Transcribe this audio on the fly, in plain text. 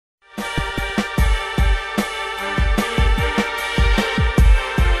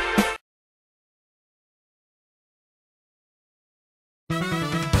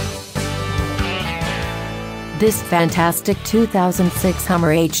This fantastic 2006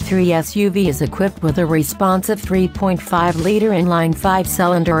 Hummer H3 SUV is equipped with a responsive 3.5-liter inline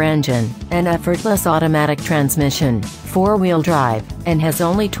 5-cylinder engine, an effortless automatic transmission, 4-wheel drive, and has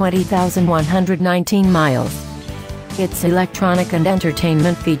only 20,119 miles. Its electronic and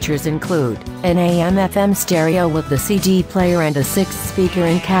entertainment features include an AM/FM stereo with the CD player and a 6-speaker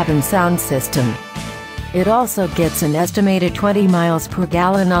in-cabin sound system. It also gets an estimated 20 miles per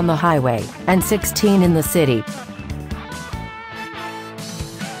gallon on the highway, and 16 in the city.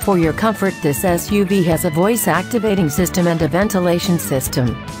 For your comfort, this SUV has a voice-activating system and a ventilation system.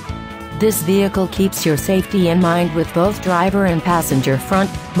 This vehicle keeps your safety in mind with both driver and passenger front,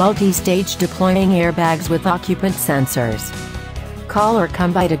 multi-stage deploying airbags with occupant sensors. Call or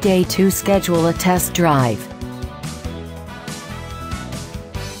come by today to schedule a test drive.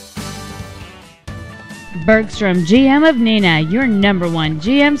 Bergstrom GM of Neenah, your #1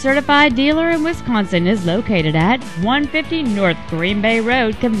 GM certified dealer in Wisconsin, is located at 150 North Green Bay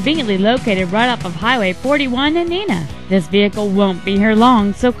Road, conveniently located right off of Highway 41 in Neenah. This vehicle won't be here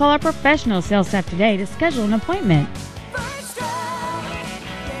long, so call our professional sales staff today to schedule an appointment.